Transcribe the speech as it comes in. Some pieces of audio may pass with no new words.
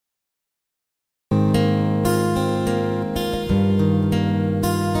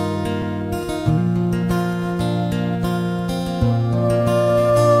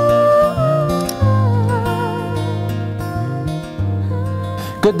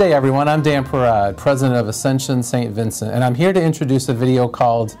Good day, everyone. I'm Dan Parad, president of Ascension St. Vincent, and I'm here to introduce a video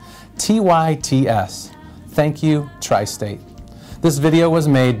called TYTS, Thank You, Tri-State. This video was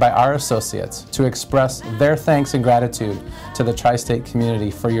made by our associates to express their thanks and gratitude to the Tri-State community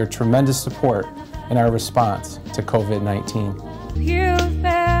for your tremendous support in our response to COVID-19. You've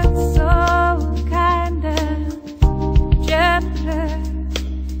been so kind and generous.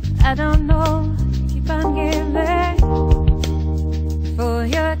 I don't know, keep on giving. For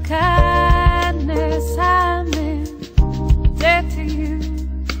your kindness, I'm in debt to you.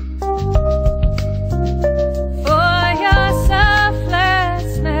 For your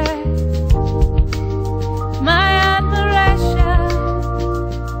selflessness, my admiration.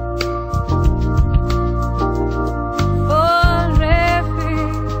 For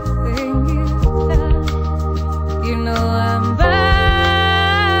everything you've done, you know I'm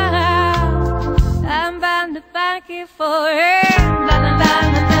bound to thank you for it.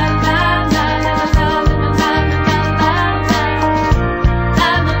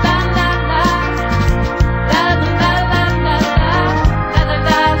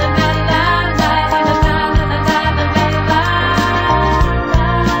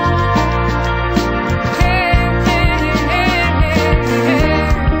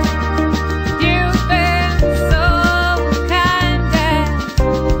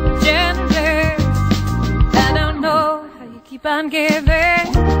 Keep on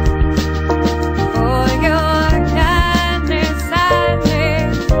giving. For your kindness, I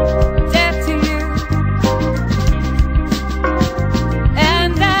live debt to you.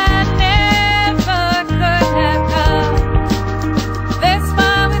 And I never could have come this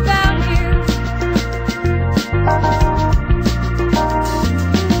far without you.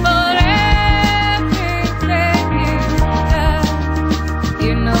 For everything you've done,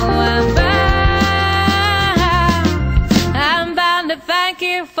 you know I'm bound. Thank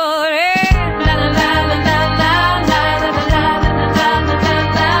you for it. La la la la la la la la la la la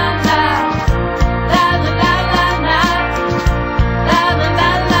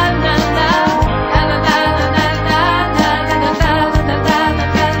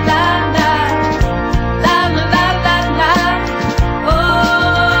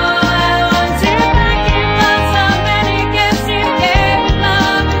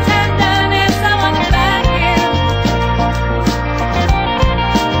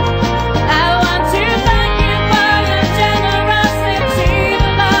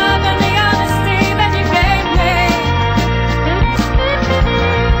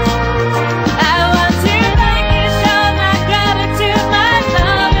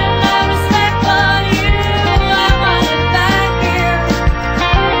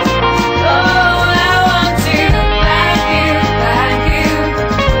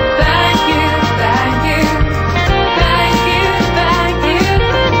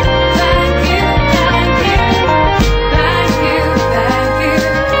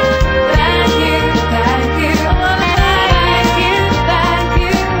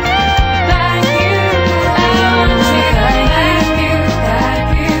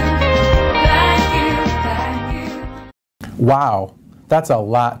Wow, that's a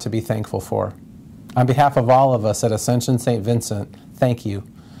lot to be thankful for. On behalf of all of us at Ascension St. Vincent, thank you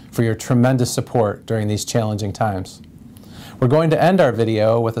for your tremendous support during these challenging times. We're going to end our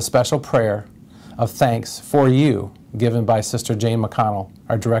video with a special prayer of thanks for you given by Sister Jane McConnell,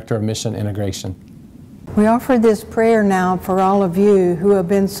 our Director of Mission Integration. We offer this prayer now for all of you who have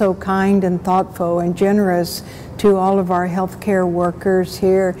been so kind and thoughtful and generous to all of our healthcare workers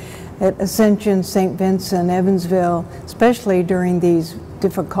here at Ascension St. Vincent, Evansville, especially during these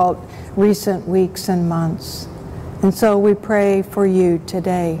difficult recent weeks and months. And so we pray for you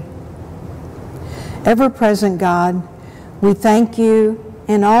today. Ever-present God, we thank you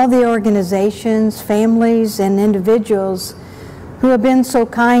and all the organizations, families, and individuals who have been so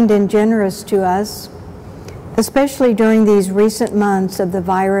kind and generous to us, especially during these recent months of the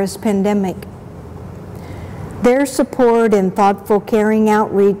virus pandemic. Their support and thoughtful caring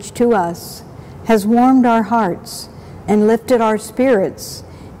outreach to us has warmed our hearts and lifted our spirits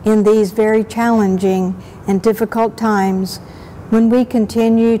in these very challenging and difficult times when we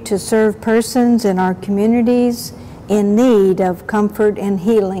continue to serve persons in our communities in need of comfort and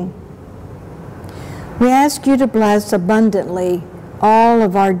healing. We ask you to bless abundantly all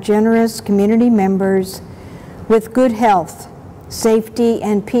of our generous community members with good health, safety,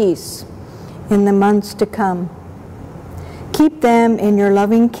 and peace in the months to come. Keep them in your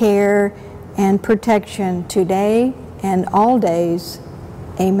loving care and protection today and all days.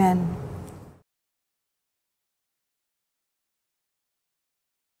 Amen.